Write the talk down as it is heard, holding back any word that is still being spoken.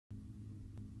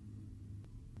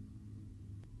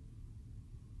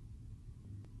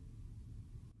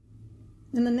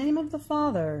In the name of the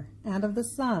Father, and of the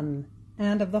Son,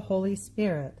 and of the Holy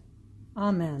Spirit.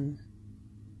 Amen.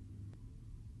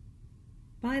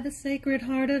 By the Sacred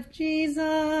Heart of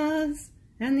Jesus,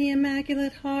 and the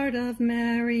Immaculate Heart of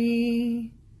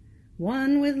Mary,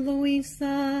 one with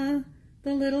Luisa,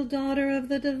 the little daughter of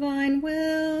the divine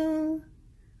will,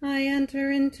 I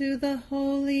enter into the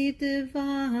holy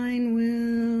divine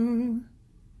will.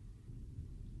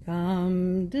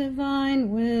 Come, divine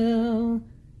will,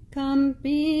 come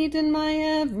beat in my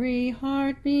every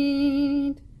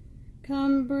heartbeat.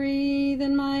 Come breathe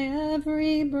in my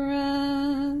every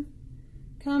breath.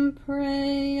 Come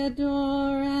pray,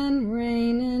 adore, and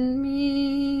reign in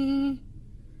me.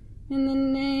 In the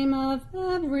name of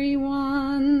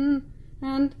everyone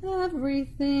and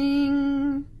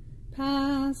everything,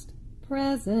 past,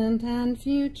 present, and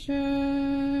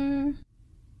future.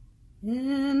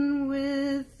 In,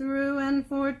 with, through, and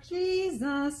for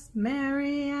Jesus,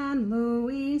 Mary, and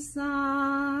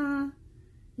Luisa.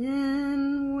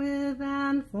 In, with,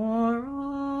 and for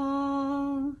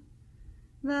all,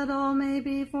 that all may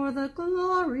be for the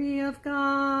glory of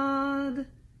God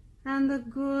and the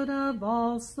good of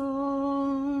all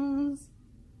souls,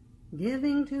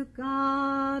 giving to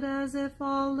God as if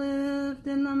all lived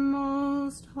in the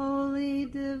most holy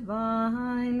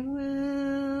divine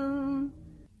will,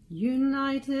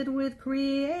 united with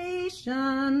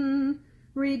creation,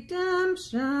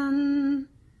 redemption,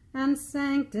 and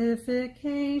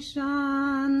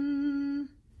sanctification,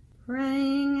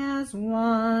 praying as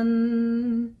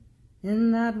one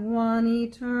in that one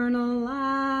eternal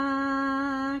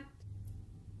act,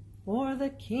 for the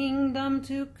kingdom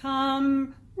to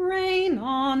come, reign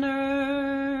on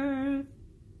earth.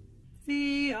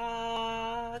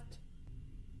 Fiat.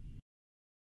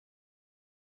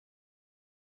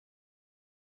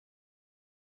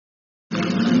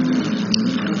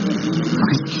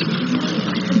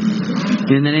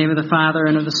 In the name of the Father,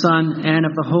 and of the Son, and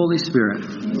of the Holy Spirit.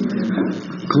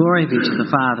 Glory be to the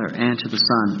Father, and to the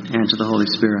Son, and to the Holy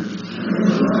Spirit.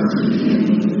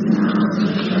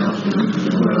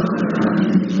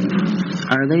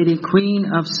 Our Lady,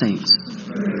 Queen of Saints.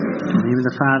 In the name of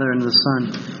the Father, and of the Son,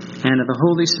 and of the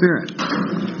Holy Spirit.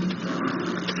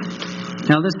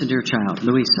 Now listen, dear child,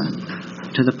 Luisa,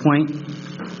 to the point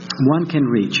one can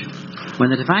reach. When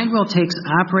the divine will takes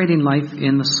operating life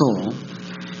in the soul,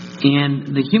 and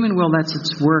the human will lets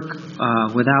its work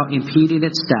without impeding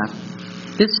its death,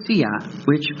 this fiat,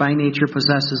 which by nature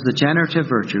possesses the generative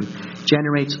virtue,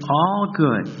 generates all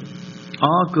goods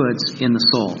in the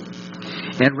soul.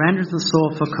 It renders the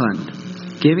soul fecund,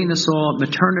 giving the soul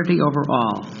maternity over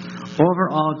all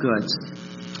goods,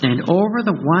 and over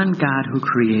the one God who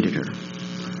created her.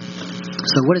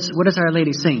 So what is Our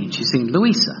Lady saying? She's saying,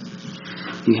 Luisa,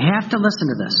 you have to listen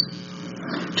to this,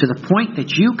 to the point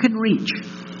that you can reach.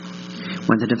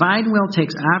 When the divine will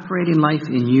takes operating life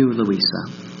in you, Luisa,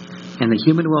 and the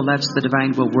human will lets the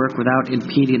divine will work without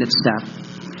impeding its death,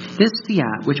 this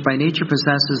fiat, which by nature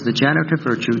possesses the generative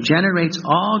virtue, generates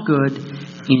all good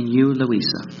in you,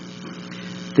 Luisa.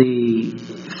 The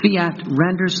fiat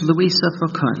renders Luisa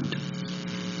fecund,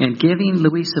 and giving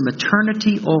Luisa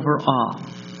maternity over all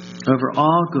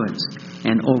goods,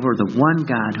 and over the one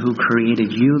God who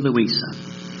created you, Luisa.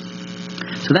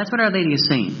 So that's what Our Lady is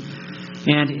saying.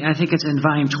 And I think it's in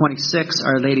volume 26,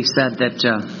 Our Lady said that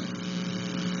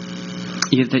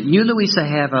you, Luisa,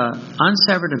 have an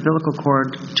unsevered umbilical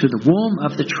cord to the womb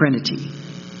of the Trinity.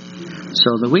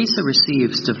 So Luisa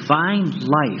receives divine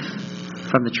life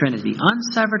from the Trinity,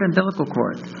 unsevered umbilical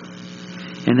cord.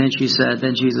 And then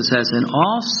Jesus says, and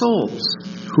all souls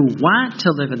who want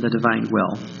to live in the divine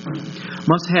will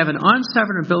must have an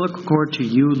unsevered umbilical cord to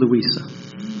you, Luisa.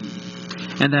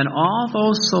 And then all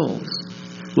those souls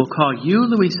will call you,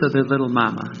 Luisa, their little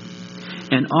mama.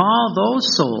 And all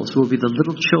those souls will be the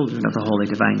little children of the Holy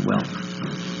Divine Will.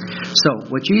 So,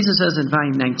 what Jesus says in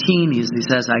volume 19 is, he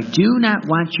says, I do not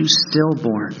want you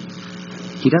stillborn.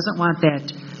 He doesn't want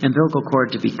that umbilical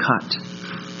cord to be cut.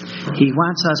 He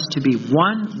wants us to be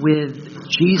one with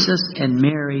Jesus and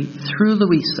Mary through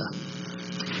Luisa.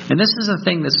 And this is a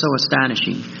thing that's so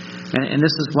astonishing. And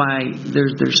this is why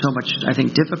there's so much, I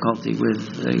think, difficulty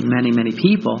with many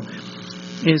people,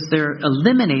 is they're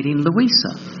eliminating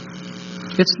Luisa.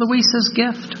 It's Luisa's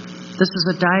gift. This is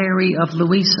a diary of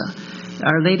Luisa.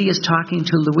 Our Lady is talking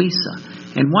to Luisa.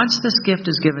 And once this gift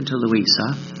is given to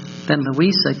Luisa, then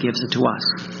Luisa gives it to us.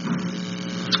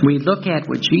 We look at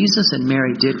what Jesus and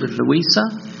Mary did with Luisa,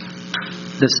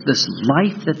 this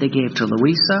life that they gave to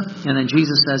Luisa, and then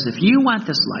Jesus says, if you want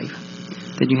this life,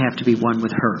 then you have to be one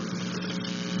with her.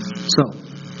 So,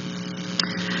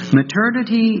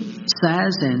 Maternity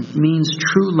says and means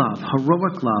true love,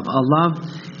 heroic love, a love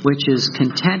which is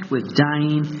content with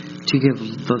dying to give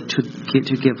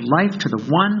life to the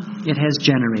one it has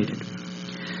generated.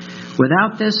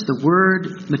 Without this, the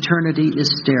word maternity is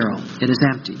sterile. It is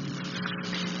empty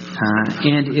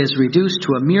and is reduced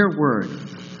to a mere word,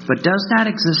 but does not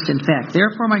exist in fact.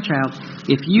 Therefore, my child,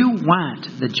 if you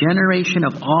want the generation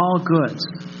of all goods,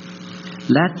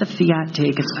 let the Fiat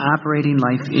take its operating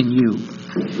life in you,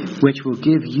 which will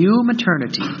give you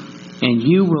maternity, and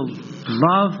you will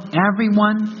love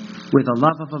everyone with the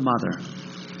love of a mother.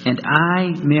 And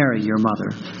I, Mary, your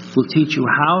mother, will teach you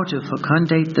how to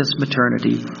fecundate this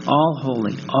maternity, all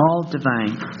holy, all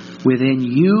divine, within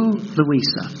you,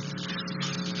 Luisa.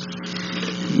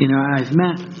 You know, I've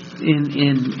met,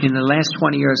 in the last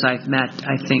 20 years, I've met,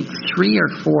 I think, 3 or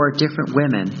 4 different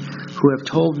women who have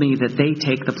told me that they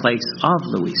take the place of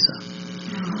Luisa.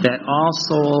 That all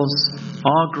souls,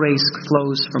 all grace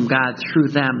flows from God through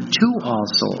them to all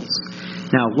souls.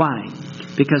 Now, why?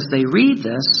 Because they read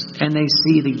this and they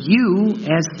see the you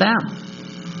as them.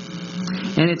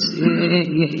 And it's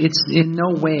in no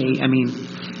way, I mean,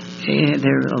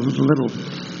 they're a little,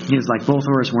 it's like both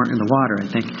oars weren't in the water, I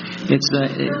think. This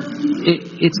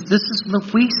is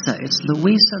Luisa. It's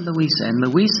Luisa. And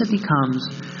Luisa becomes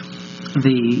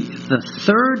the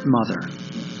third mother.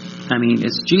 I mean,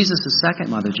 it's Jesus' second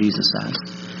mother, Jesus says.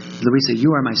 Luisa,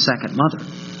 you are my second mother.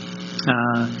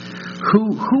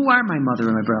 Who are my mother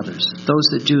and my brothers? Those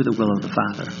that do the will of the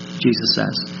Father, Jesus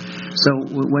says. So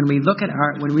when we look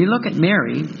at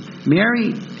Mary,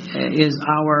 Mary is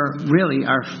our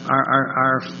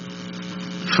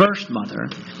first mother.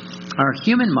 Our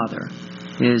human mother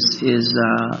is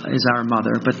our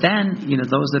mother. But then, you know,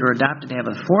 those that are adopted have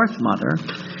a fourth mother.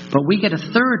 But we get a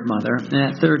third mother, and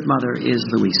that third mother is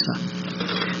Luisa.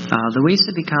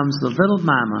 Luisa becomes the little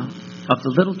mama of the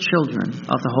little children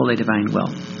of the Holy Divine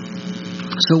Will.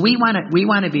 So we want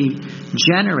to be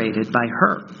generated by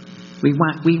her. We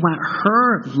want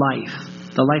her life,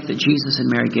 the life that Jesus and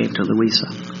Mary gave to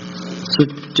Luisa. So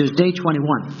to day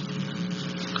 21.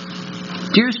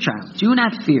 Dearest child, do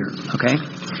not fear, okay?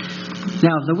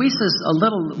 Now, Luisa's a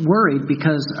little worried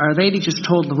because Our Lady just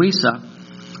told Luisa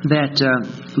that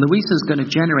Luisa's going to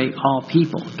generate all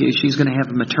people. She's going to have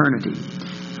a maternity.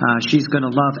 She's going to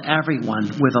love everyone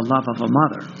with the love of a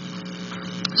mother.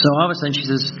 So all of a sudden she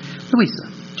says,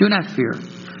 Luisa, do not fear.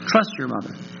 Trust your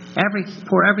mother.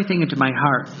 Pour everything into my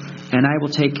heart, and I will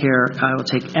take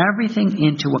everything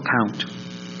into account.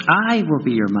 I will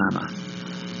be your mama.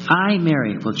 I,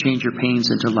 Mary, will change your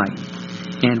pains into light,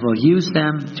 and will use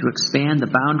them to expand the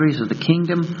boundaries of the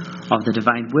kingdom of the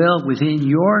divine will within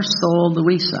your soul,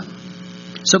 Luisa.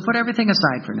 So put everything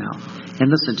aside for now, and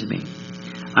listen to me.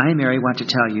 I, Mary, want to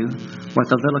tell you what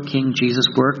the little King Jesus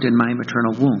worked in my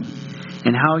maternal womb,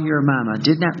 and how your mama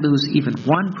did not lose even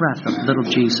one breath of little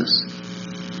Jesus.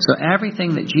 So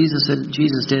everything that Jesus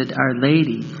did, Our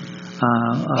Lady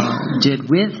did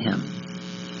with him.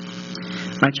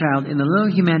 My child, in the little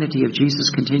humanity of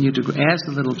Jesus continued to grow, as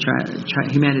the little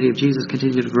humanity of Jesus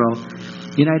continued to grow,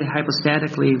 united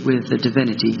hypostatically with the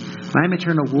divinity, my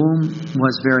maternal womb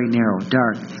was very narrow,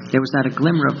 dark. There was not a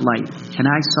glimmer of light, and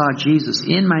I saw Jesus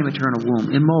in my maternal womb,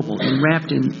 immobile,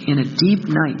 enwrapped in a deep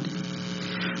night.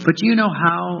 But do you know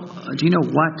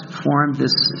what formed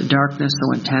this darkness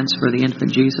so intense for the infant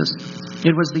Jesus?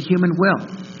 It was the human will,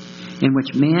 in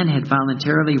which man had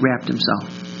voluntarily wrapped himself.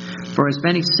 For as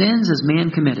many sins as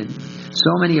man committed,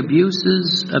 so many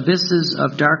abysses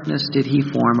of darkness did he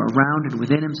form around and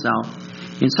within himself,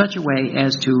 in such a way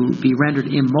as to be rendered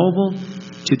immobile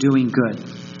to doing good,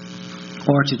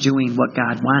 or to doing what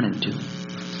God wanted to.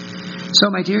 So,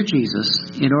 my dear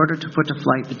Jesus, in order to put to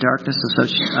flight the darkness of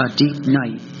such a deep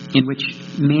night, in which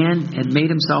man had made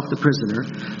himself the prisoner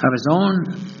of his own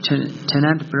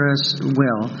tenebrous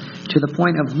will, to the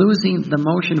point of losing the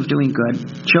motion of doing good,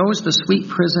 chose the sweet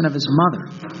prison of his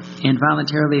mother, and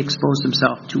voluntarily exposed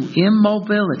himself to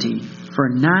immobility for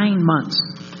 9 months.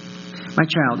 My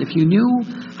child, if you knew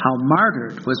how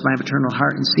martyred was my maternal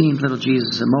heart in seeing little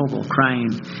Jesus immobile,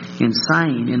 crying and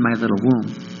sighing in my little womb,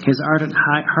 his ardent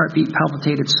heartbeat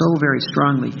palpitated so very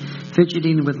strongly,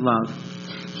 fidgeting with love.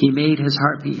 He made his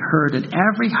heartbeat heard in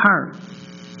every heart,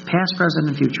 past, present,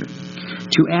 and future,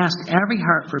 to ask every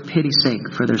heart for pity's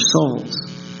sake for their souls,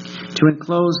 to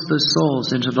enclose the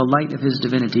souls into the light of his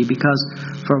divinity, because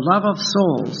for love of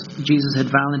souls, Jesus had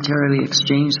voluntarily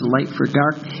exchanged his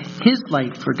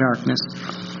light for darkness,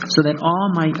 so that all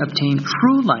might obtain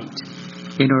true light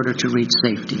in order to reach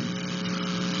safety.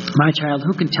 My child,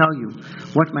 who can tell you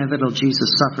what my little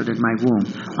Jesus suffered in my womb?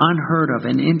 Unheard of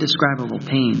and indescribable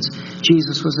pains.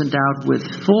 Jesus was endowed with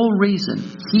full reason.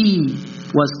 He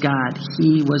was God.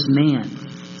 He was man.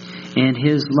 And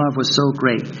his love was so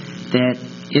great that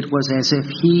it was as if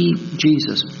he,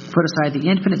 Jesus, put aside the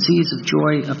infinite seas of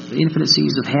joy, infinite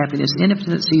seas of happiness,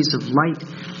 infinite seas of light,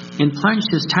 and plunged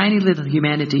his tiny little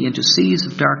humanity into seas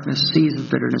of darkness, seas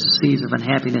of bitterness, seas of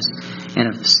unhappiness,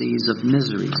 and of seas of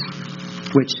miseries,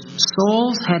 which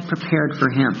souls had prepared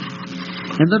for him.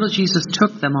 And little Jesus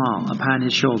took them all upon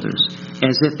his shoulders,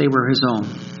 as if they were his own.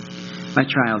 My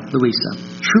child, Luisa,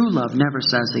 true love never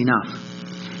says enough.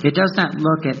 It does not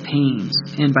look at pains,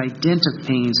 and by dint of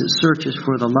pains it searches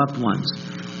for the loved ones.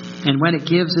 And when it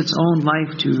gives its own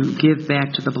life to give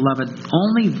back to the beloved,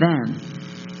 only then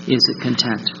is it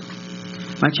content.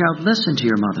 My child, listen to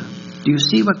your mother. Do you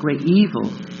see what great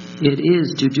evil it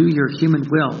is to do your human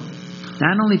will?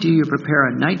 Not only do you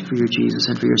prepare a night for your Jesus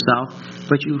and for yourself,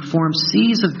 but you form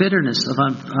seas of bitterness, of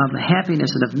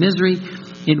happiness, and of misery,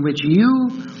 in which you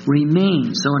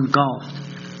remain so engulfed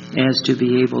as to be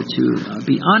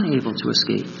unable to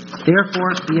escape.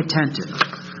 Therefore, be attentive.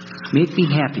 Make me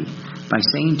happy by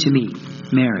saying to me,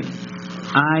 Mary,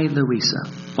 I, Luisa,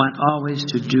 want always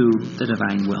to do the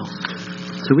divine will.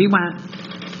 So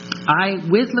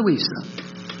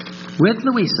with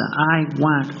Luisa, I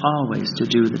want always to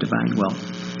do the divine will.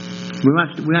 We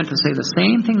want to say the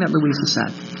same thing that Luisa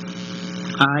said.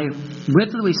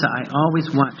 With Luisa, I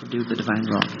always want to do the divine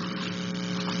will.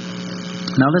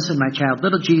 Now listen, my child.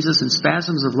 Little Jesus, in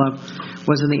spasms of love,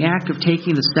 was in the act of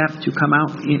taking the step to come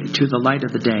out into the light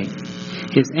of the day.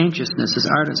 His anxiousness,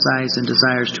 his ardent sighs and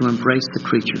desires to embrace the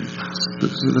creatures,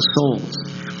 the souls,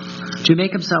 to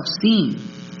make himself seen,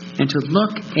 and to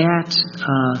look at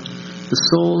the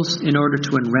souls in order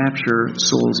to enrapture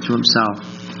souls to himself,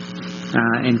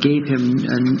 and gave him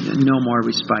no more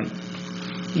respite.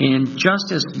 And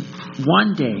just as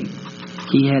one day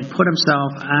he had put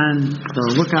himself on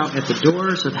the lookout at the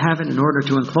doors of heaven in order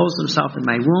to enclose himself in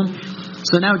my womb,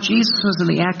 so now Jesus was in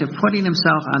the act of putting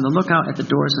himself on the lookout at the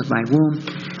doors of my womb,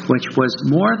 which was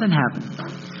more than heaven.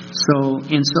 So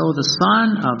the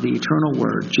Son of the eternal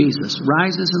Word, Jesus,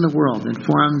 rises in the world and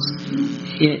forms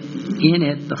in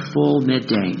it the full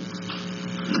midday.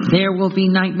 There will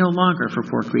be night no longer for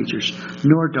poor creatures,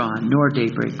 nor dawn, nor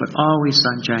daybreak, but always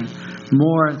sunshine,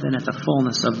 more than at the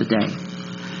fullness of the day.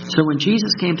 So when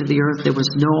Jesus came to the earth, there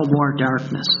was no more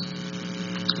darkness.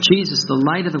 Jesus, the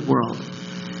light of the world,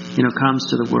 comes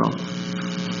to the world.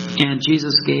 And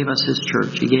Jesus gave us his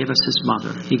church. He gave us his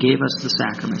mother. He gave us the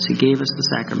sacraments. He gave us the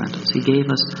sacramentals. He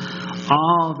gave us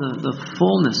all the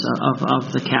fullness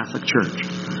of the Catholic Church.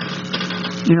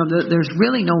 There's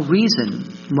really no reason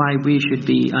why we should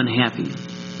be unhappy.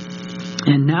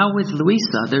 And now with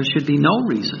Luisa, there should be no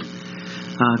reason.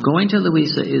 Going to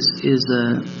Luisa is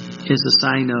a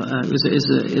sign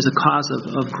is a cause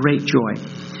of great joy.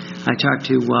 I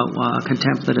talked to a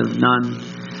contemplative nun,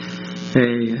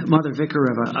 a mother vicar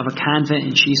of a convent,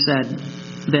 and she said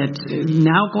that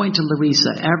now going to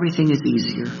Luisa, everything is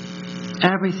easier.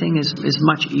 Everything is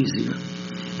much easier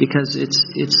because it's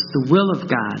the will of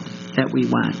God that we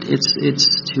want.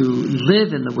 It's to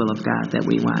live in the will of God that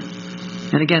we want.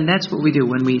 And again, that's what we do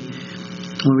when we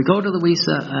go to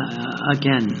Luisa.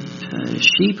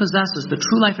 She possesses the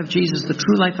true life of Jesus, the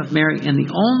true life of Mary, and the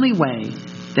only way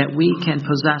that we can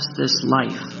possess this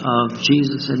life of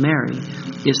Jesus and Mary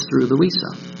is through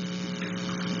Luisa.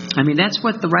 I mean, that's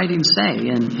what the writings say,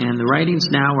 and the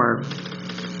writings now are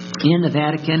in the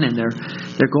Vatican, and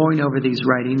they're going over these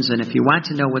writings. And if you want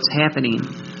to know what's happening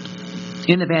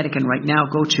in the Vatican right now,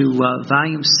 go to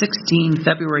volume 16,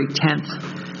 February 10th,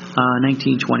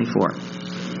 1924.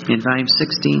 In volume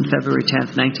 16, February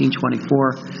 10th,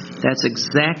 1924, that's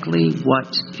exactly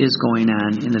what is going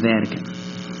on in the Vatican.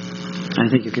 I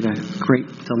think you get a great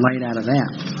delight out of that.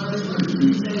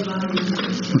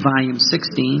 Volume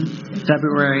 16,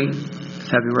 February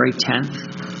 10th,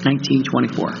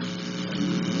 1924.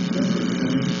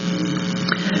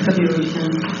 February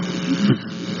 10th.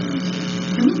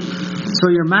 So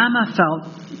your mama felt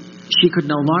she could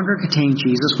no longer contain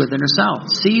Jesus within herself.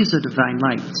 Seas of divine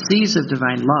light, seas of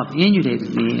divine love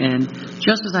inundated me, and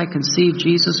just as I conceived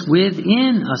Jesus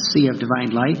within a sea of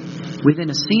divine light, within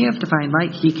a sea of divine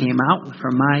light, he came out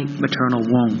from my maternal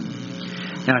womb.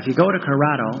 Now, if you go to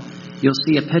Corrado, you'll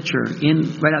see a picture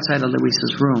right outside of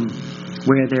Luisa's room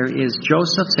where there is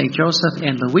Joseph, St. Joseph,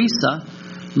 and Luisa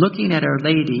looking at Our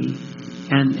Lady,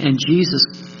 and Jesus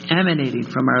emanating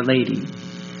from Our Lady,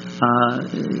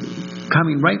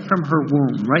 coming right from her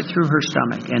womb, right through her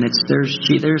stomach, and there's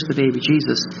the baby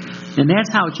Jesus, and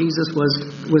that's how Jesus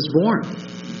was born.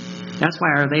 That's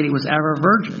why Our Lady was ever a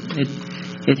virgin.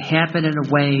 It happened in a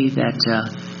way that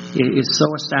is so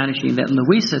astonishing that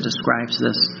Luisa describes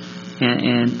this,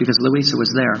 and because Luisa was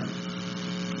there.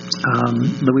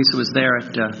 Luisa was there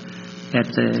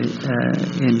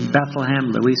in Bethlehem.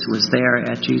 Luisa was there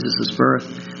at Jesus' birth.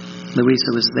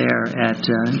 Luisa was there at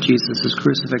Jesus'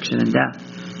 crucifixion and death.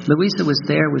 Luisa was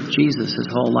there with Jesus his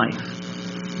whole life.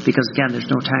 Because again, there's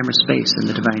no time or space in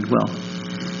the divine will.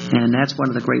 And that's one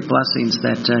of the great blessings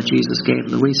that Jesus gave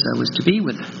Luisa, was to be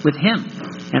with him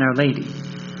and Our Lady.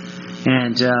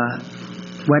 And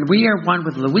when we are one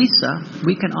with Luisa,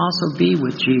 we can also be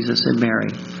with Jesus and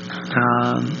Mary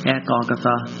at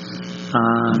Golgotha,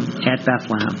 at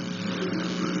Bethlehem.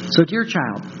 So, dear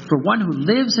child, for one who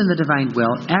lives in the divine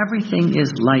will, everything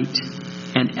is light,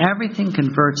 and everything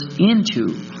converts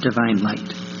into divine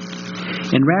light.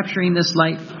 Enrapturing this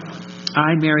light,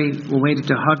 I, Mary, waited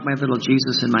to hug my little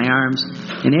Jesus in my arms,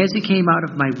 and as he came out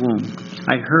of my womb,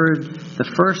 I heard the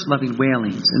first loving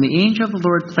wailings, and the angel of the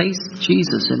Lord placed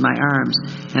Jesus in my arms,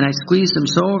 and I squeezed him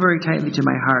so very tightly to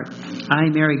my heart. I,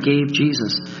 Mary, gave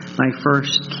Jesus my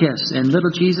first kiss, and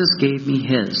little Jesus gave me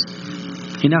his.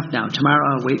 Enough now.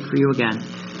 Tomorrow I'll wait for you again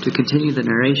to continue the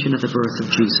narration of the birth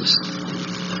of Jesus.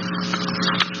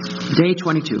 Day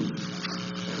 22.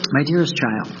 My dearest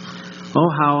child, oh,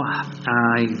 how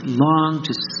I long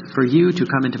for you to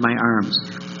come into my arms,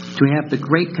 to have the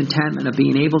great contentment of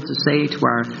being able to say to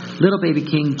our little baby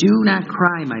king, do not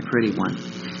cry, my pretty one.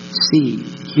 See,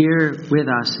 here with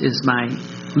us is my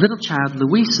little child,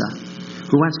 Luisa,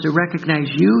 who wants to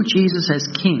recognize you, Jesus, as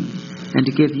king, and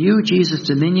to give you, Jesus,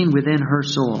 dominion within her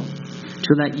soul,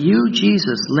 to let you,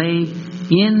 Jesus, lay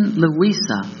in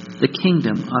Luisa the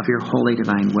kingdom of your holy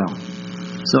divine will.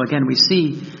 So again, we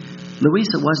see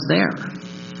Luisa was there.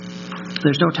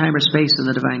 There's no time or space in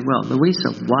the divine will. Luisa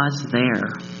was there.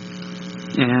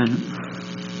 And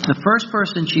the first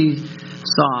person she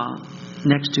saw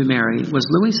next to Mary was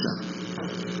Luisa,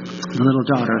 the little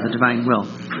daughter of the divine will.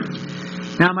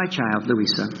 Now, my child,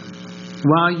 Luisa,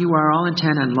 while you are all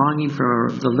intent on longing for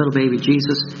the little baby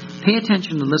Jesus, pay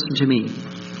attention and listen to me.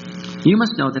 You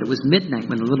must know that it was midnight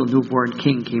when the little newborn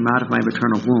king came out of my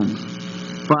maternal womb.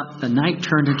 But the night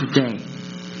turned into day.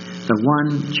 The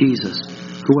one Jesus,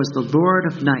 who was the Lord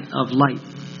of light,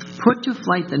 put to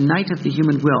flight the night of the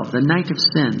human will, the night of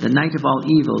sin, the night of all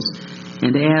evils,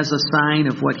 and as a sign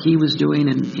of what he was doing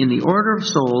in the order of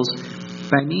souls,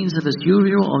 by means of his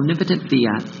usual omnipotent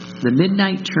fiat, the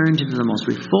midnight turned into the most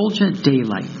refulgent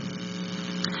daylight.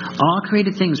 All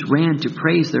created things ran to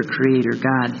praise their Creator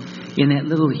God in that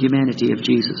little humanity of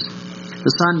Jesus.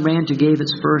 The sun ran to give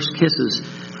its first kisses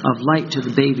of light to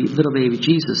the little baby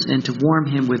Jesus, and to warm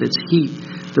him with its heat.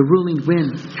 The ruling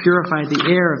wind purified the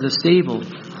air of the stable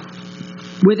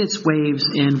with its waves,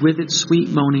 and with its sweet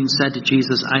moaning said to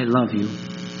Jesus, I love you.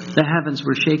 The heavens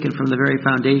were shaken from their very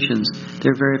foundations,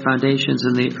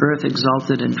 and the earth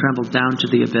exulted and trembled down to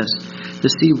the abyss. The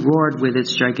sea roared with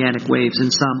its gigantic waves,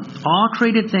 and some, all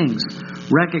created things,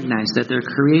 recognized that their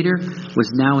Creator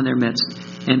was now in their midst,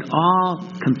 and all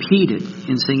competed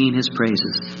in singing his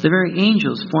praises. The very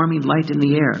angels forming light in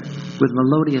the air with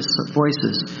melodious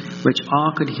voices, which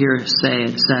all could hear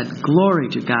said,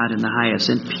 Glory to God in the highest,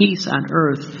 and peace on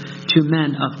earth to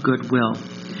men of good will.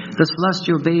 The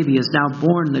celestial baby is now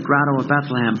born in the grotto of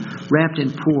Bethlehem, wrapped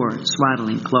in poor,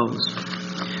 swaddling clothes.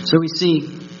 So we see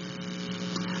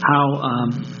how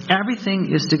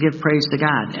everything is to give praise to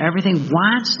God. Everything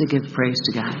wants to give praise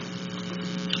to God.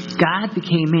 God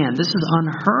became man. This is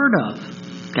unheard of.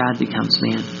 God becomes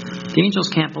man. The angels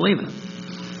can't believe it.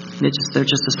 They're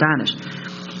just astonished.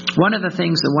 One of the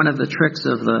things, one of the tricks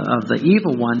of the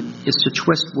evil one is to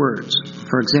twist words.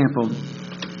 For example,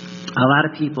 a lot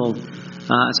of people,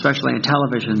 especially on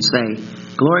television, say,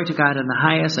 Glory to God in the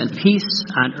highest, and peace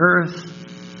on earth,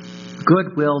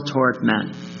 goodwill toward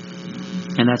men.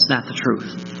 And that's not the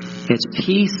truth. It's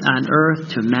peace on earth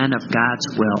to men of God's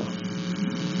will.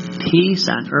 Peace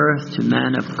on earth to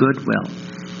men of goodwill.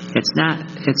 It's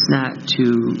not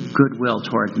to goodwill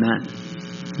toward men.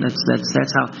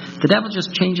 That's how the devil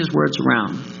just changes words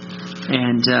around,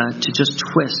 and to just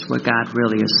twist what God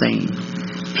really is saying.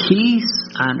 Peace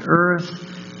on earth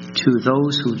to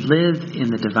those who live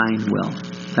in the divine will.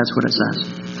 That's what it says.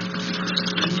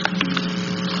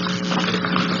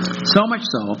 So much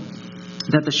so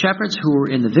that the shepherds who were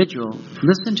in the vigil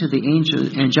listened to the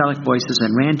angelic voices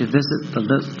and ran to visit the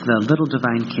little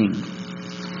divine king.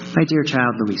 My dear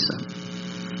child Luisa,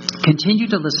 continue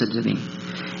to listen to me.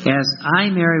 As I,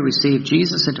 Mary, received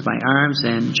Jesus into my arms,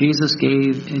 and Jesus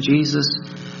gave Jesus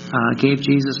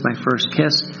my first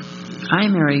kiss, I,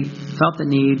 Mary, felt the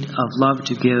need of love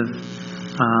to give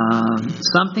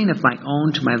something of my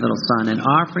own to my little son, and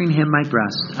offering him my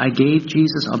breast, I gave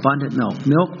Jesus abundant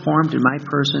milk formed in my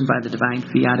person by the divine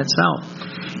fiat itself,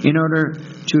 in order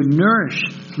to nourish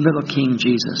little King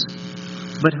Jesus.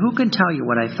 But who can tell you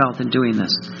what I felt in doing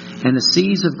this, and the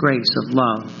seeds of grace, of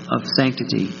love, of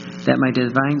sanctity, that my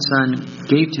divine Son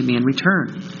gave to me in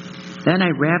return? Then I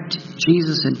wrapped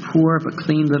Jesus in poor but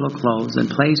clean little clothes, and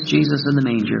placed Jesus in the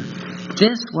manger.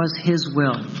 This was his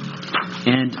will,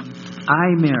 and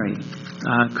I, Mary,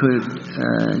 could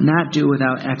not do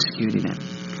without executing it.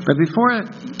 But before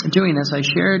doing this, I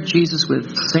shared Jesus with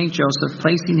St. Joseph,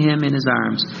 placing him in his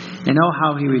arms, and oh,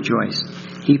 how he rejoiced.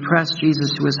 He pressed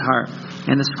Jesus to his heart,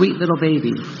 and the sweet little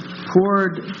baby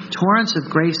poured torrents of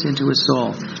grace into his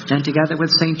soul. Then together with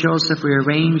St. Joseph, we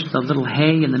arranged the little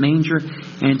hay in the manger,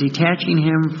 and detaching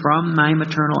him from my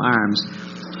maternal arms,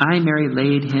 I, Mary,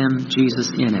 laid him, Jesus,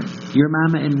 in it. Your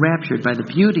Mama, enraptured by the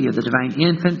beauty of the divine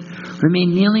infant,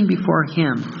 remained kneeling before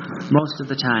him most of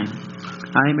the time.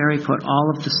 I, Mary, put all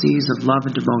of the seeds of love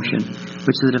and devotion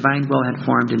which the divine will had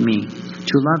formed in me,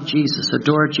 to love Jesus,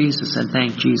 adore Jesus, and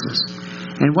thank Jesus.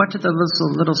 And what did the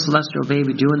little celestial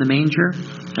baby do in the manger?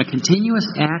 A continuous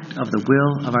act of the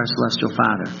will of our celestial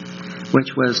Father,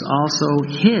 which was also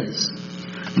his.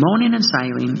 Moaning and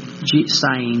sighing,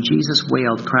 Jesus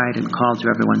wailed, cried, and called to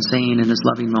everyone, saying in his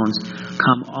loving moans,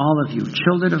 Come all of you,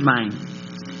 children of mine,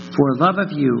 for love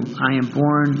of you I am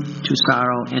born to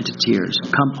sorrow and to tears.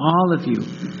 Come all of you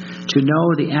to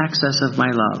know the access of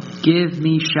my love. Give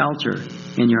me shelter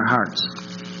in your hearts.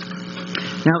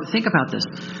 Now think about this.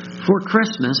 For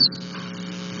Christmas,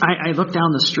 I look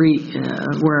down the street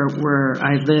where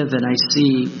I live, and I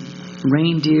see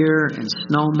reindeer and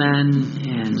snowmen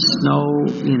and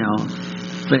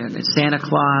Santa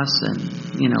Claus, and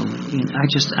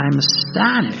I'm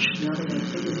astonished.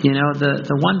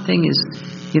 The one thing is,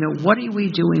 what are we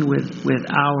doing with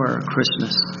our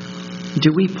Christmas?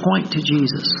 Do we point to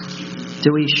Jesus?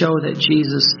 Do we show that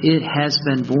Jesus, it has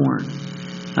been born?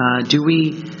 Do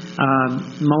we?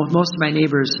 Most of my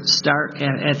neighbors start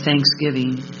at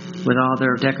Thanksgiving with all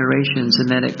their decorations, and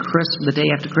then the day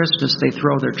after Christmas, they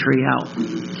throw their tree out.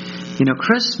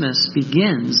 Christmas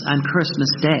begins on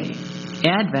Christmas Day.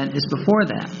 Advent is before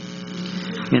that.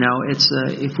 It's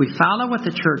if we follow what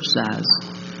the church says,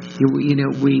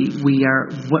 we are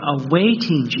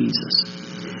awaiting Jesus.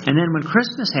 And then when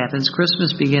Christmas happens,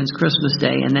 Christmas begins Christmas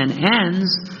Day, and then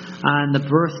ends on the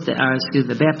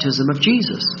the baptism of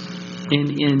Jesus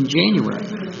in January.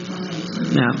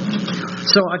 Now,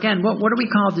 so again, what are we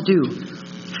called to do?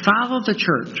 Follow the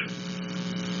church.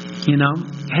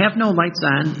 Have no lights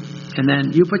on, and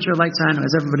then you put your lights on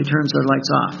as everybody turns their lights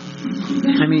off.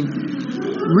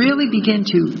 Really begin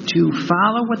to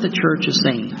follow what the church is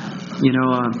saying.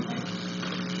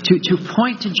 To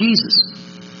point to Jesus.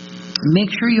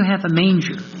 Make sure you have a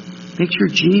manger. Make sure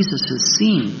Jesus is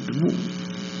seen.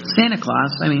 Santa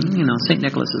Claus, St.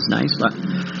 Nicholas is nice, but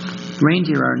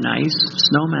reindeer are nice,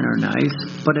 snowmen are nice,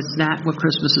 but it's not what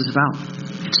Christmas is about.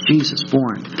 It's Jesus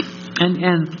born.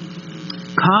 And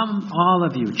come all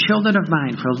of you, children of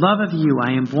mine, for love of you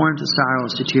I am born to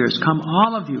sorrows, to tears. Come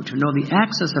all of you to know the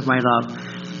access of my love.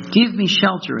 Give me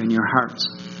shelter in your hearts.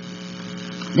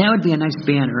 That would be a nice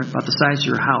banner about the size of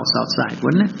your house outside,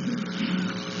 wouldn't it?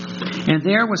 And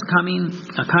there was a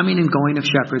coming and going of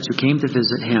shepherds who came to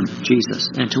visit him, Jesus.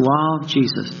 And to all,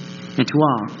 Jesus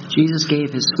gave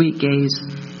his sweet gaze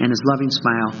and his loving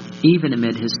smile, even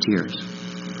amid his tears.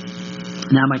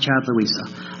 Now, my child Luisa,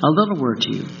 a little word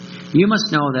to you. You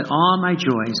must know that all my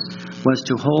joys was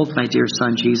to hold my dear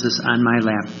son Jesus on my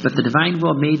lap. But the divine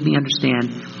will made me understand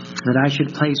that I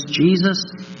should place Jesus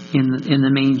in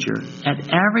the manger at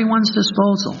everyone's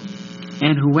disposal,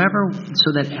 and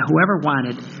so that whoever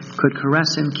wanted could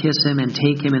caress him, kiss him, and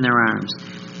take him in their arms,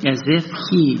 as if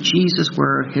he, Jesus,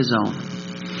 were his own.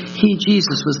 He,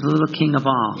 Jesus, was the little king of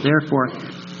all. Therefore,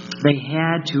 they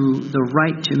had the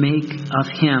right to make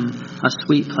of him a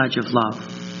sweet pledge of love.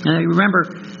 And I remember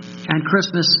on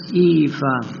Christmas Eve,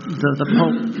 the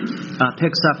Pope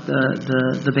picks up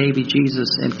the baby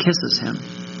Jesus and kisses him.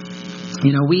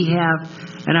 We have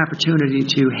an opportunity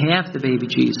to have the baby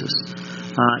Jesus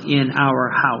in our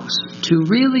house, to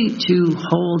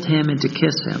hold him and to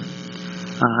kiss him.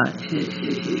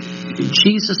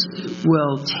 Jesus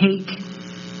will take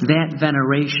that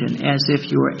veneration as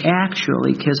if you were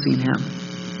actually kissing him.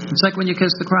 It's like when you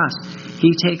kiss the cross.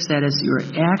 He takes that as you're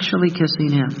actually kissing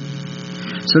him.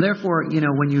 So therefore,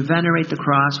 when you venerate the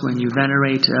cross, when you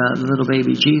venerate little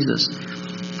baby Jesus,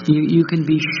 you can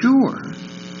be sure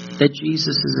that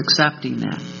Jesus is accepting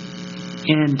that.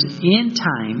 And in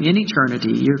time, in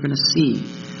eternity, you're going to see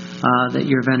that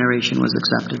your veneration was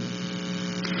accepted.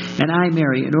 And I,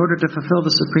 Mary, in order to fulfill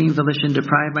the supreme volition,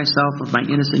 deprive myself of my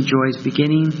innocent joys,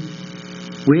 beginning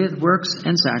with works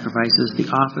and sacrifices, the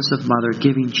office of mother,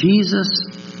 giving Jesus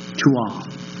to all,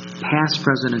 past,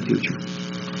 present, and future.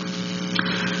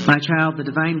 My child, the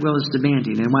divine will is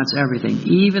demanding and wants everything,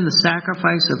 even the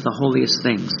sacrifice of the holiest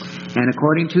things, and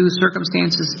according to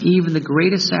circumstances, even the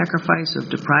greatest sacrifice of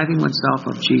depriving oneself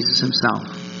of Jesus himself.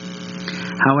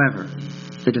 However,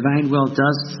 the divine will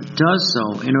does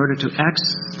so in order to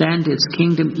extend its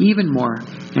kingdom even more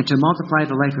and to multiply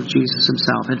the life of Jesus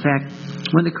himself. In fact,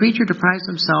 when the creature deprives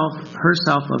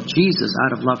herself of Jesus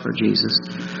out of love for Jesus,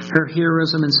 her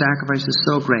heroism and sacrifice is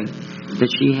so great that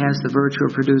she has the virtue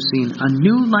of producing a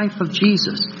new life of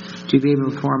Jesus to be able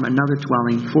to form another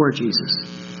dwelling for Jesus.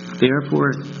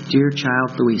 Therefore, dear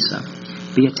child Luisa,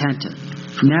 be attentive.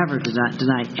 Never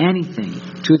deny anything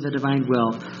to the divine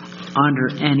will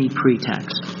under any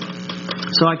pretext.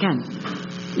 So again,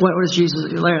 what was Jesus,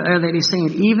 Our Lady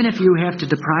saying? Even if you have to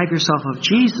deprive yourself of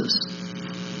Jesus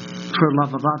for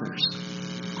love of others,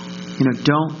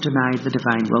 don't deny the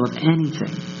divine will of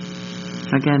anything.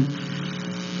 Again,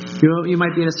 you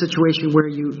might be in a situation where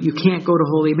you can't go to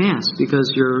Holy Mass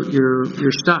because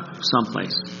you're stuck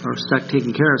someplace or stuck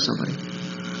taking care of somebody.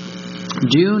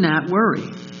 Do not worry,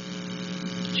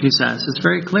 she says. It's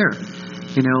very clear.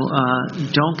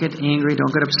 Don't get angry,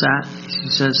 don't get upset. She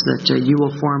says that you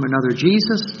will form another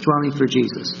Jesus, dwelling for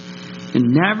Jesus.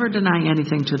 And never deny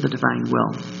anything to the divine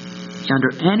will,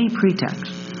 under any pretext.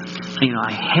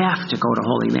 I have to go to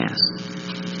Holy Mass.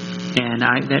 And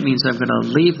that means I'm going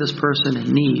to leave this person in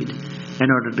need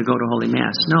in order to go to Holy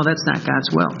Mass. No, that's not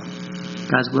God's will.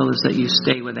 God's will is that you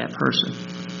stay with that person.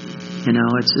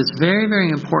 It's very, very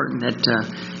important that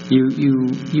you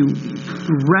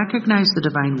recognize the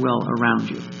divine will around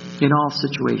you in all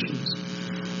situations,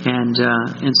 and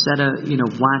instead of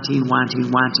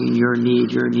wanting your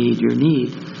need,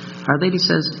 Our Lady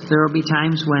says there will be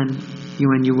times when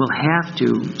you will have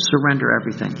to surrender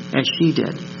everything, as she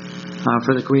did,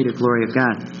 for the greater glory of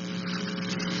God.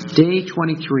 Day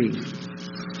 23.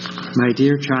 My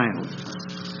dearest child,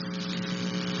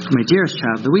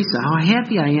 Luisa, how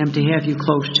happy I am to have you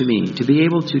close to me, to be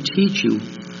able to teach you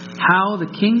how the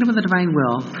kingdom of the divine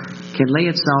will can lay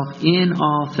itself in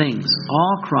all things,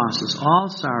 all crosses, all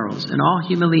sorrows, and all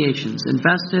humiliations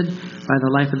invested by the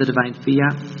life of the divine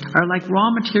Fiat are like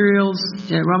raw material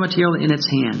in its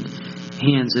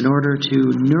hands in order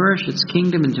to nourish its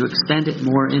kingdom and to extend it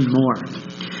more and more.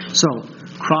 So,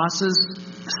 crosses,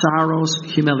 sorrows,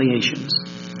 humiliations.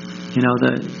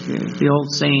 The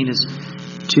old saying is,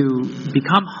 to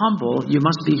become humble, you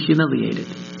must be humiliated.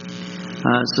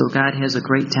 So God has a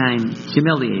great time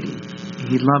humiliating.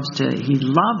 He loves it. He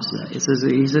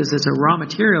says it's a raw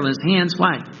material in his hands.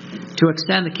 Why? To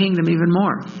extend the kingdom even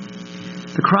more.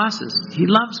 The crosses. He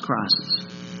loves crosses.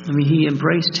 He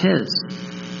embraced his.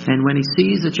 And when he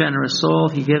sees a generous soul,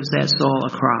 he gives that soul a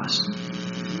cross.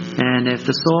 And if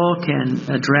the soul can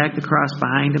drag the cross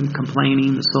behind him,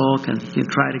 complaining, the soul can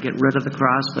try to get rid of the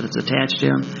cross, but it's attached to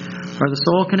him. Or the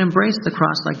soul can embrace the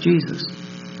cross like Jesus.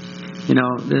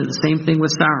 The same thing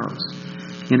with sorrows.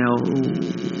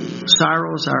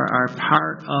 Sorrows are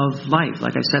part of life.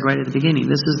 Like I said right at the beginning,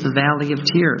 this is the valley of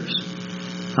tears.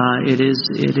 It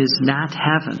is not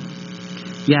heaven.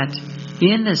 Yet,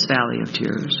 in this valley of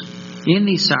tears, in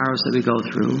these sorrows that we go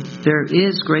through, there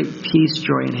is great peace,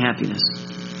 joy, and happiness.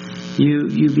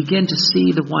 You begin to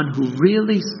see the one who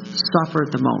really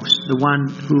suffered the most, the one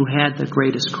who had the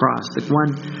greatest cross, the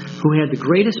one who had the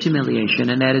greatest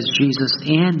humiliation, and that is Jesus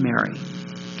and Mary.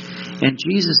 And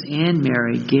Jesus and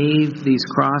Mary gave these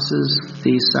crosses,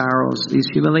 these sorrows, these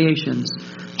humiliations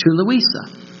to Luisa,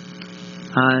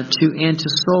 and to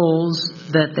souls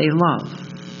that they love.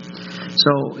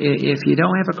 So if you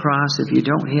don't have a cross, if you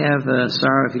don't have a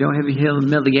sorrow, if you don't have a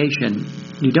humiliation,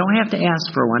 you don't have to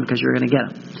ask for one because you're going to get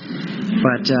them.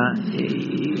 But,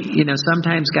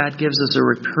 sometimes God gives us a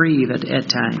reprieve at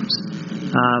times.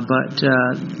 But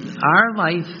our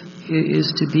life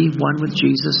is to be one with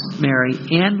Jesus, Mary,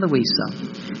 and Luisa.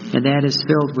 And that is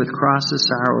filled with crosses,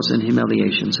 sorrows, and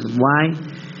humiliations. And why?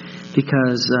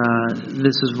 Because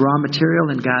this is raw material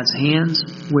in God's hands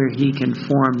where he can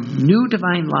form new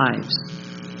divine lives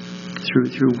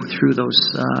through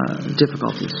those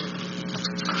difficulties.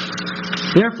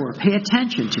 Therefore, pay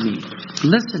attention to me.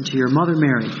 Listen to your mother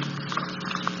Mary.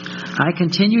 I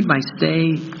continued my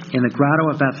stay in the grotto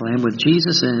of Bethlehem with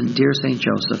Jesus and dear St.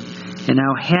 Joseph, and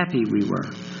how happy we were.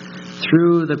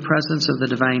 Through the presence of the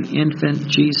divine infant,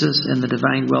 Jesus, and the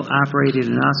divine will operated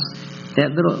in us,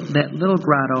 that little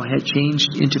grotto had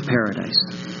changed into paradise.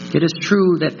 It is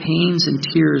true that pains and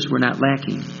tears were not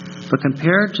lacking, But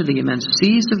compared to the immense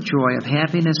seas of joy, of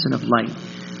happiness, and of light,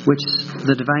 which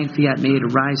the divine fiat made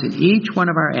arise in each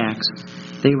one of our acts,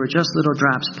 they were just little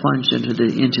drops plunged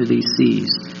into these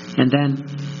seas. And then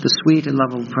the sweet and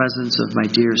lovable presence of my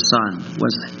dear Son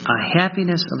was a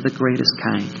happiness of the greatest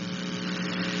kind.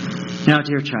 Now,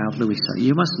 dear child, Luisa,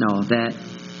 you must know that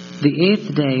the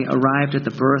 8th day arrived at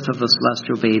the birth of the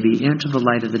celestial baby into the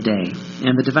light of the day,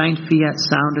 and the divine fiat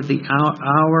sounded the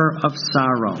hour of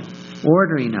sorrow,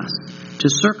 ordering us to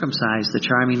circumcise the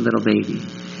charming little baby.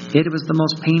 It was the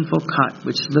most painful cut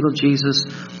which little Jesus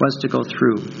was to go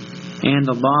through, and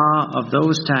the law of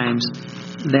those times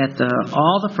that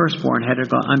all the firstborn had to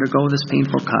undergo this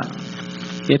painful cut.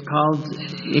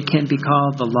 It can be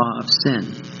called the law of sin.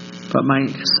 But my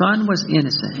Son was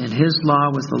innocent, and his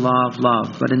law was the law of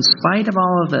love. But in spite of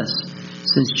all of this,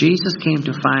 since Jesus came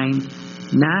to find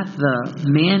not the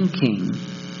man-king,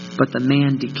 but the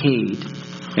man decayed,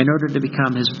 in order to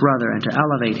become his brother and to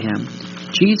elevate him,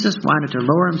 Jesus wanted to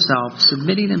lower himself,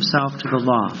 submitting himself to the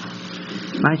law.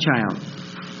 My child,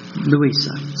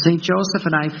 Luisa, St. Joseph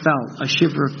and I felt a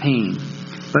shiver of pain,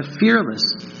 but fearless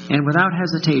and without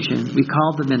hesitation, we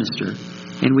called the minister,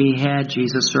 and we had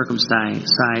Jesus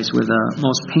circumcised with a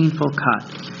most painful cut.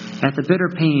 At the bitter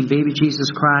pain, baby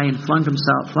Jesus cried and flung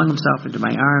himself into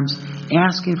my arms,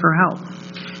 asking for help.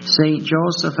 St.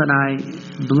 Joseph and I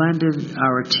blended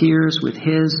our tears with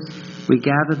his. We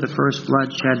gathered the first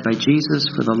blood shed by Jesus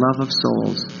for the love of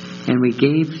souls, and we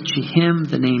gave to him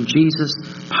the name Jesus,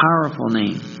 powerful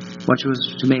name, which was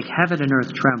to make heaven and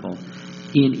earth tremble,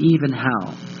 in even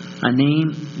hell. A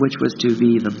name which was to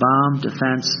be the balm,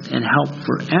 defense, and help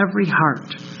for every heart.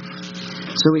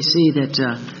 So we see that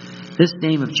this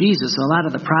name of Jesus, a lot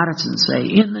of the Protestants say,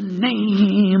 in the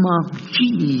name of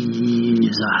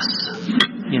Jesus.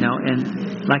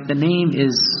 And like the name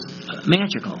is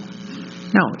magical.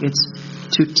 No, it's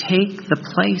to take the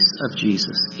place of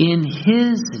Jesus in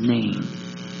his name.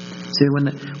 See, when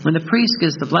the priest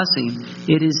gives the blessing,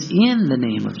 it is in the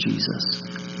name of Jesus.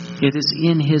 It is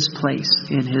in his place,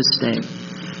 in his stay.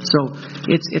 So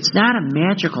it's not a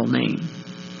magical name,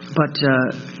 but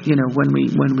when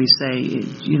we say,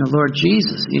 Lord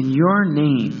Jesus, in your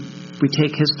name we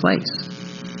take his place.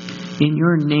 In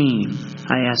your name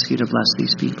I ask you to bless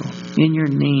these people. In your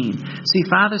name. See,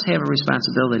 fathers have a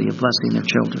responsibility of blessing their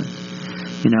children.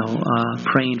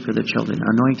 Praying for their children,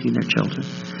 anointing their children.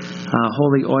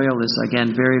 Holy oil is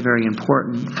again very, very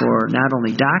important for not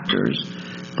only doctors,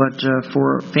 but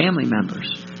for family members,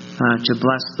 to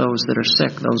bless those that are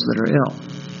sick, those that are ill.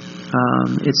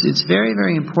 It's very,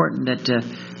 very important that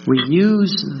we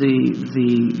use the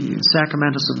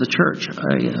sacramentals of the church.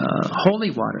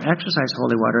 Holy water, exercise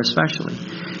holy water especially,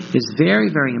 is very,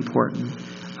 very important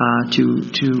to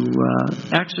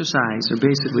exercise or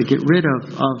basically get rid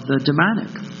of the demonic.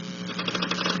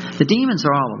 The demons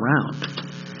are all around.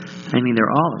 I mean, they're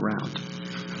all around.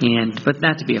 But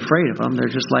not to be afraid of them. They're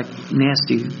just like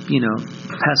nasty,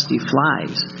 pesky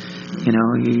flies.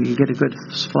 You get a good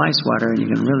fly swatter and you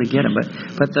can really get them.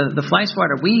 But the fly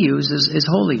swatter we use is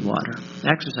holy water,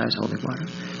 exercise holy water.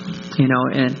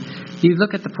 And you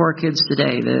look at the poor kids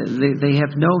today. They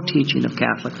have no teaching of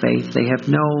Catholic faith. They have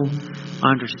no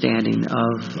understanding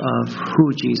of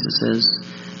who Jesus is.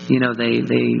 They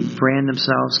brand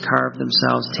themselves, carve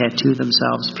themselves, tattoo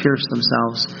themselves, pierce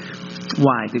themselves.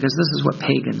 Why? Because this is what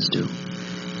pagans do.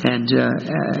 And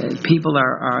people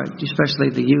are, especially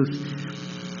the youth,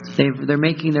 they're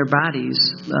making their bodies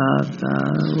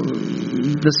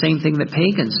the same thing that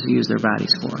pagans use their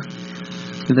bodies for.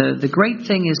 The great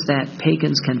thing is that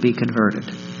pagans can be converted.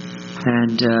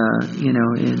 And,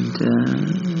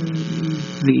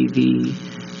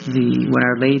 when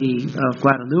Our Lady of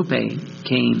Guadalupe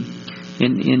came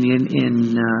in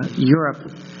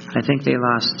Europe, I think they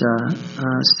lost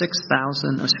 6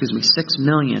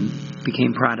 million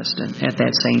became Protestant at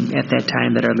that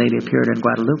time that Our Lady appeared in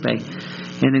Guadalupe.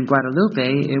 And in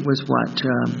Guadalupe, it was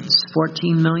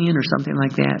 14 million or something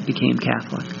like that became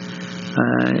Catholic.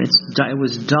 It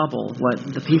was double what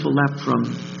the people left from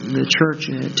the church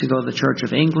to go to the Church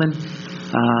of England.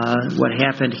 What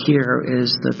happened here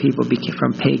is the people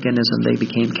from paganism, they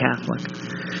became Catholic.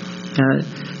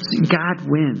 God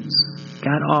wins.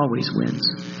 God always wins.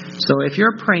 So if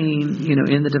you're praying,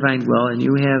 in the divine will, and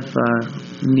you have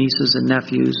nieces and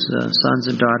nephews, sons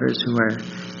and daughters who are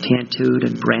tattooed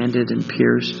and branded and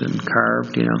pierced and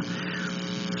carved,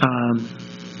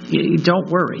 don't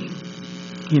worry.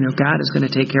 God is going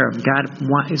to take care of them. God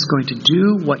is going to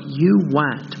do what you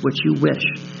want, what you wish.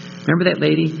 Remember that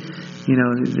lady?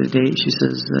 The day she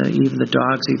says, even the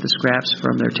dogs eat the scraps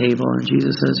from their table, and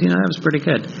Jesus says, that was pretty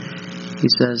good. He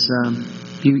says,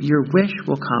 Your wish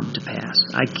will come to pass.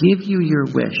 I give you your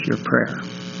wish, your prayer.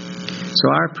 So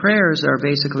our prayers are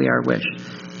basically our wish.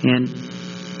 And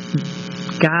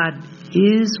God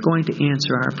is going to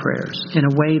answer our prayers in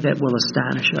a way that will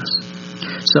astonish us.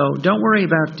 So don't worry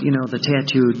about, the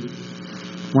tattooed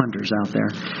wonders out there.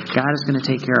 God is going to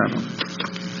take care of them.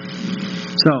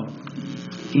 So,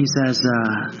 he says,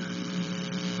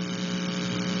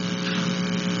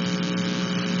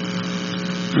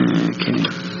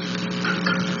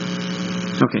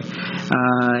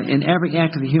 in every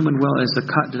act of the human will is the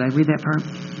cut. Did I read that part?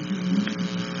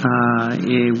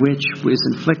 Which is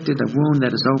inflicted, a wound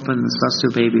that is open, the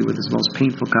celestial baby with his most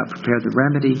painful cut prepared the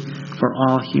remedy for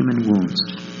all human wounds.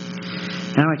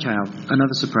 Now, my child,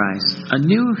 another surprise. A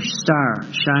new star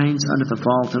shines under the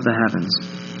vault of the heavens,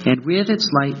 and with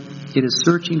its light it is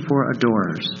searching for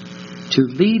adorers, to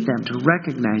lead them to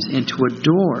recognize and to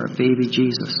adore baby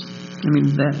Jesus. I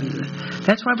mean,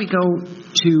 that's why we go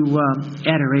to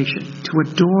adoration, to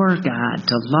adore God,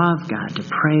 to love God, to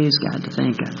praise God, to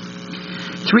thank God.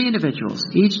 3 individuals,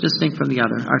 each distinct from the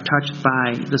other, are touched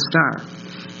by the star.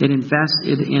 It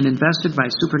invested by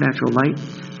supernatural light,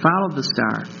 followed the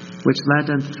star, which led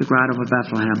them to the grotto of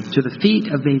Bethlehem, to the feet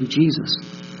of baby Jesus.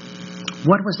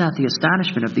 What was not the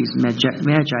astonishment of these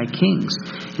Magi kings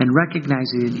in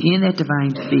recognizing in that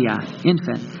divine Fiat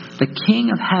infant the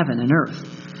King of heaven and earth,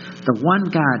 the one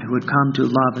God who had come to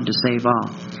love and to save all.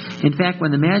 In fact, when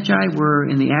the Magi were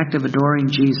in the act of adoring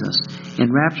Jesus,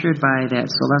 enraptured by that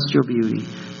celestial beauty,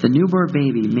 the newborn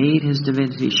baby made his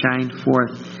divinity shine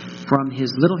forth from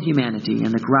his little humanity,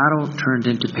 and the grotto turned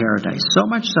into paradise. So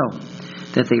much so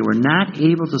that they were not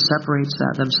able to separate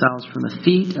themselves from the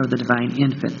feet of the divine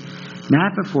infant,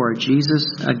 not before Jesus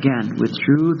again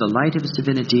withdrew the light of his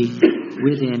divinity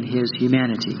within his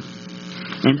humanity.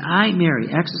 And I, Mary,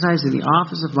 exercising the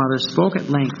office of mother, spoke at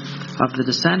length of the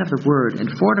descent of the Word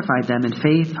and fortified them in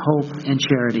faith, hope, and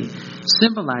charity,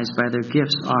 symbolized by their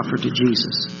gifts offered to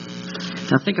Jesus.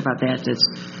 Now think about that.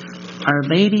 Our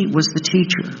Lady was the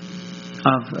teacher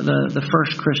of the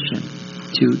first Christian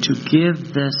to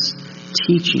give this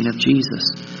teaching of Jesus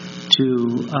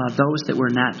to those that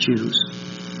were not Jews.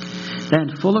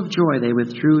 Then, full of joy, they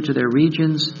withdrew to their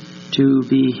regions to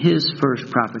be his first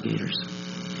propagators.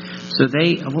 So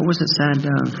what was it said?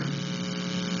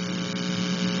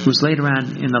 It was later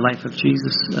on in the life of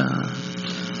Jesus.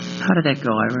 How did that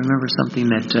go? I remember something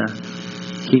that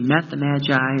he met the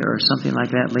Magi or something like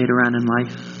that later on in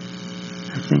life,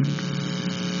 I think.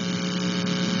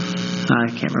 I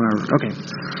can't remember.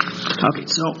 Okay,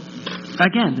 so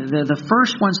again, the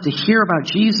first ones to hear about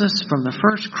Jesus from the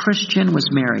first Christian was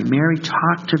Mary. Mary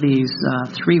talked to these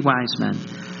 3 wise men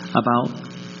about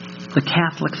the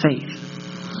Catholic faith.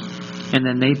 And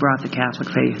then they brought the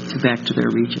Catholic faith back to their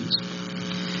regions.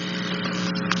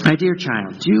 My dear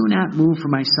child, do not move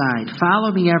from my side.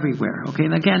 Follow me everywhere. Okay,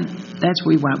 and again, that's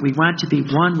what we want. We want to be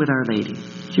one with Our Lady.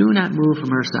 Do not move from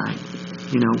her side.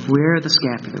 Wear the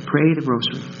scapular. Pray the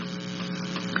rosary.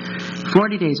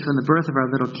 40 days from the birth of our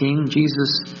little King,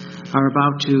 Jesus, are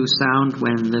about to sound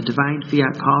when the divine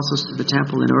Fiat calls us to the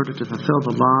temple in order to fulfill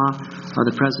the law of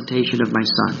the presentation of my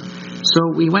Son.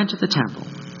 So we went to the temple.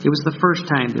 It was the first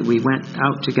time that we went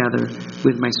out together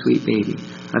with my sweet baby.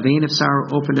 A vein of sorrow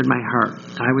opened in my heart.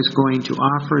 I was going to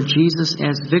offer Jesus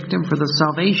as victim for the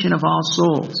salvation of all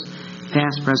souls,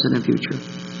 past, present, and future.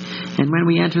 And when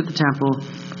we entered the temple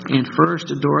and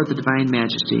first adored the divine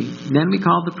majesty, then we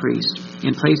called the priest,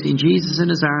 and placing Jesus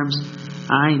in his arms,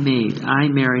 I,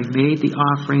 Mary, made the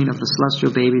offering of the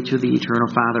celestial baby to the eternal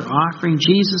Father, offering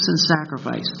Jesus in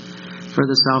sacrifice for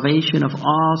the salvation of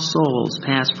all souls,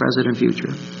 past, present, and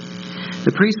future.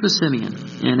 The priest was Simeon,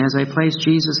 and as I placed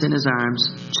Jesus in his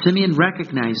arms, Simeon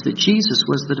recognized that Jesus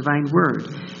was the divine Word,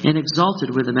 and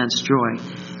exulted with immense joy,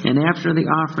 and after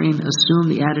the offering assumed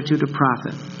the attitude of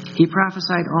prophet. He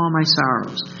prophesied all my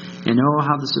sorrows, and oh,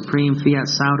 how the supreme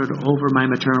Fiat sounded over my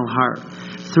maternal heart,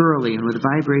 thoroughly and with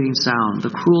vibrating sound,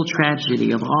 the cruel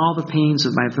tragedy of all the pains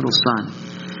of my little son.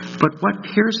 But what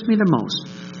pierced me the most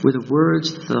were the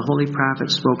words that the holy prophet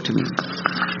spoke to me.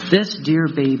 This dear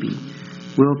baby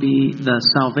will be the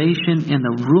salvation and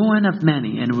the ruin of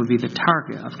many, and will be the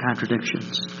target of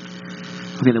contradictions.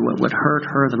 Okay, what hurt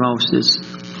her the most is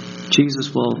Jesus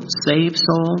will save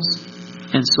souls,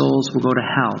 and souls will go to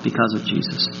hell because of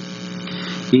Jesus.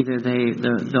 Either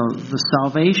the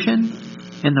salvation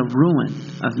and the ruin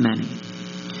of many.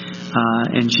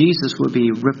 And Jesus will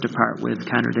be ripped apart with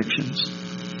contradictions.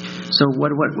 So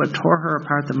what tore her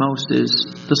apart the most is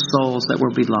the souls that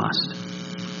will be lost.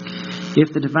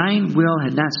 If the divine will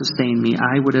had not sustained me,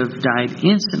 I would have died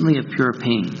instantly of pure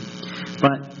pain.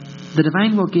 But The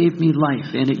divine will gave me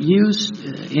life, and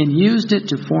used it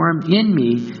to form in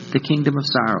me the kingdom of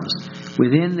sorrows,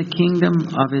 within the kingdom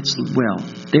of its will.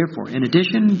 Therefore, in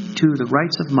addition to the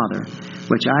rights of mother,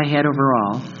 which I had over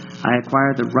all, I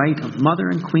acquired the right of mother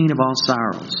and queen of all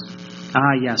sorrows.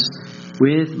 Ah, yes,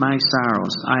 with my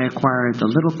sorrows I acquired the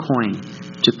little coin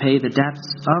to pay the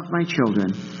debts of my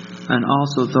children, and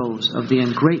also those of the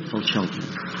ungrateful children.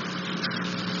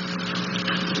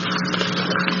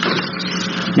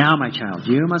 Now, my child,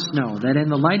 you must know that in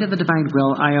the light of the divine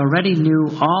will, I already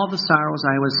knew all the sorrows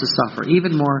I was to suffer,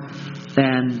 even more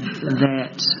than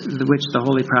that which the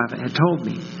holy prophet had told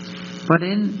me. But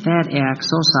in that act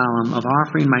so solemn of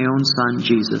offering my own son,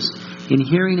 Jesus, in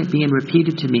hearing it being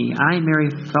repeated to me, I,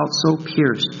 Mary, felt so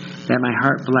pierced that my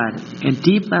heart bled, and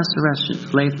deep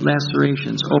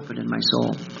lacerations opened in my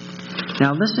soul.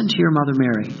 Now listen to your mother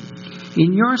Mary.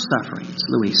 In your sufferings,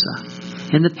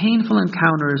 Luisa, in the painful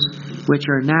encounters which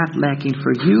are not lacking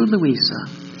for you, Luisa,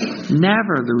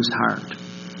 never lose heart,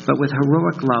 but with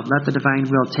heroic love let the divine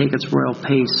will take its royal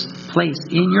place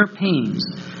in your pains,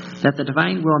 that the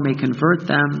divine will may convert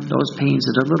those pains,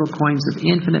 into little coins of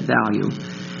infinite value,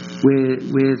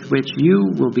 with which you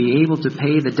will be able to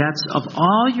pay the debts of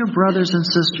all your brothers and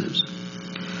sisters,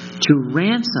 to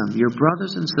ransom your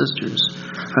brothers and sisters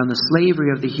from the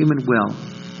slavery of the human will,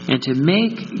 and to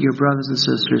make your brothers and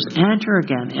sisters enter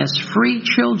again as free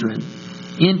children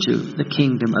into the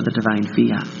kingdom of the divine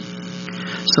Fiat.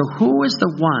 So who is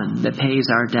the one that pays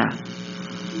our debt?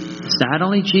 It's not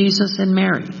only Jesus and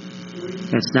Mary.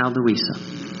 It's now Luisa.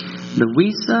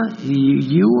 Luisa,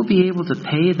 you will be able to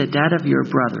pay the debt of your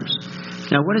brothers.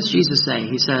 Now what does Jesus say?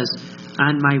 He says,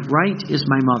 on my right is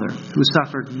my mother, who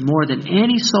suffered more than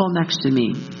any soul next to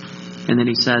me. And then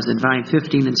he says in volume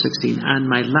 15 and 16, on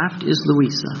my left is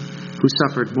Luisa, who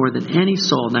suffered more than any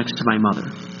soul next to my mother.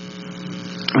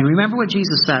 And remember what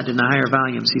Jesus said in the higher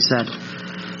volumes. He said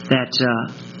that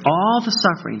all the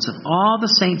sufferings of all the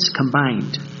saints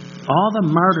combined, all the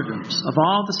martyrdoms of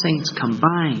all the saints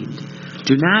combined,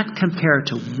 do not compare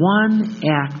to one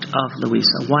act of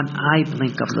Luisa, one eye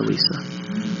blink of Luisa.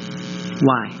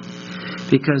 Why?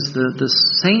 Because the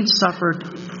saints suffered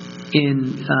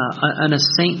in a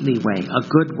saintly way, a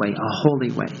good way, a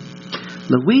holy way.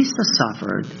 Luisa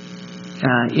suffered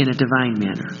in a divine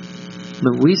manner.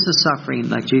 Luisa suffering,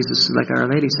 like Our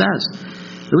Lady says,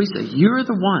 Luisa, you're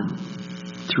the one,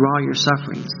 through all your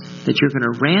sufferings, that you're going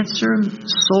to ransom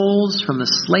souls from the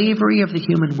slavery of the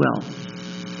human will.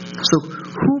 So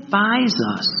who buys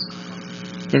us?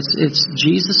 It's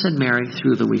Jesus and Mary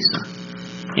through Luisa.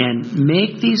 And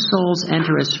make these souls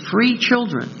enter as free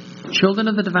children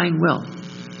of the divine will,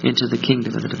 into the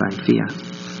kingdom of the divine Fiat.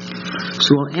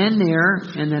 So we'll end there,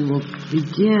 and then we'll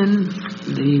begin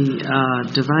the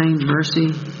Divine Mercy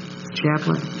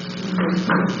Chaplet.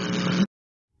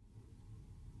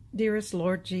 Dearest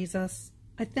Lord Jesus,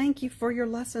 I thank you for your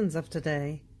lessons of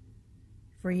today.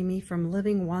 Free me from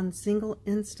living one single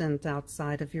instant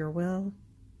outside of your will.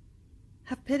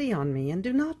 Have pity on me, and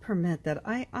do not permit that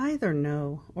I either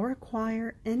know or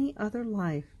acquire any other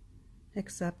life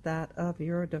except that of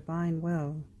your divine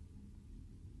will.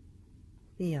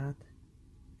 Fiat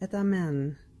et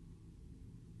Amen.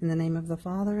 In the name of the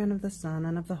Father, and of the Son,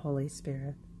 and of the Holy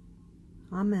Spirit.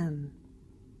 Amen.